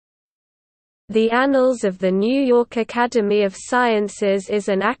The Annals of the New York Academy of Sciences is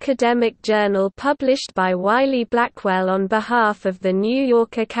an academic journal published by Wiley Blackwell on behalf of the New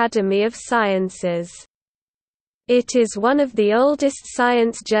York Academy of Sciences. It is one of the oldest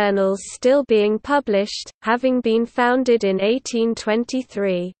science journals still being published, having been founded in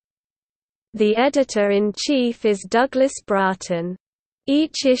 1823. The editor-in-chief is Douglas Bratton.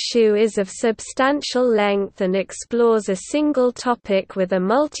 Each issue is of substantial length and explores a single topic with a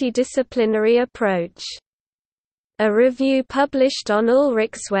multidisciplinary approach. A review published on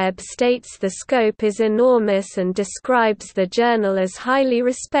Ulrich's Web states the scope is enormous and describes the journal as highly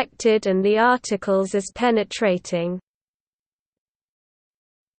respected and the articles as penetrating.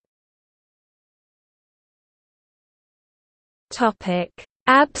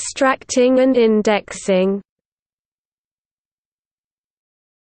 Abstracting and indexing.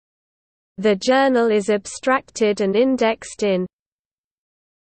 The journal is abstracted and indexed in.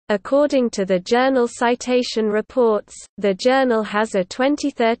 According to the Journal Citation Reports, the journal has a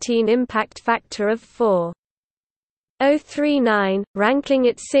 2013 impact factor of 4.039, ranking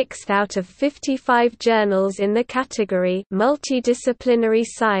it 6th out of 55 journals in the category Multidisciplinary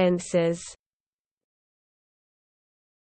Sciences.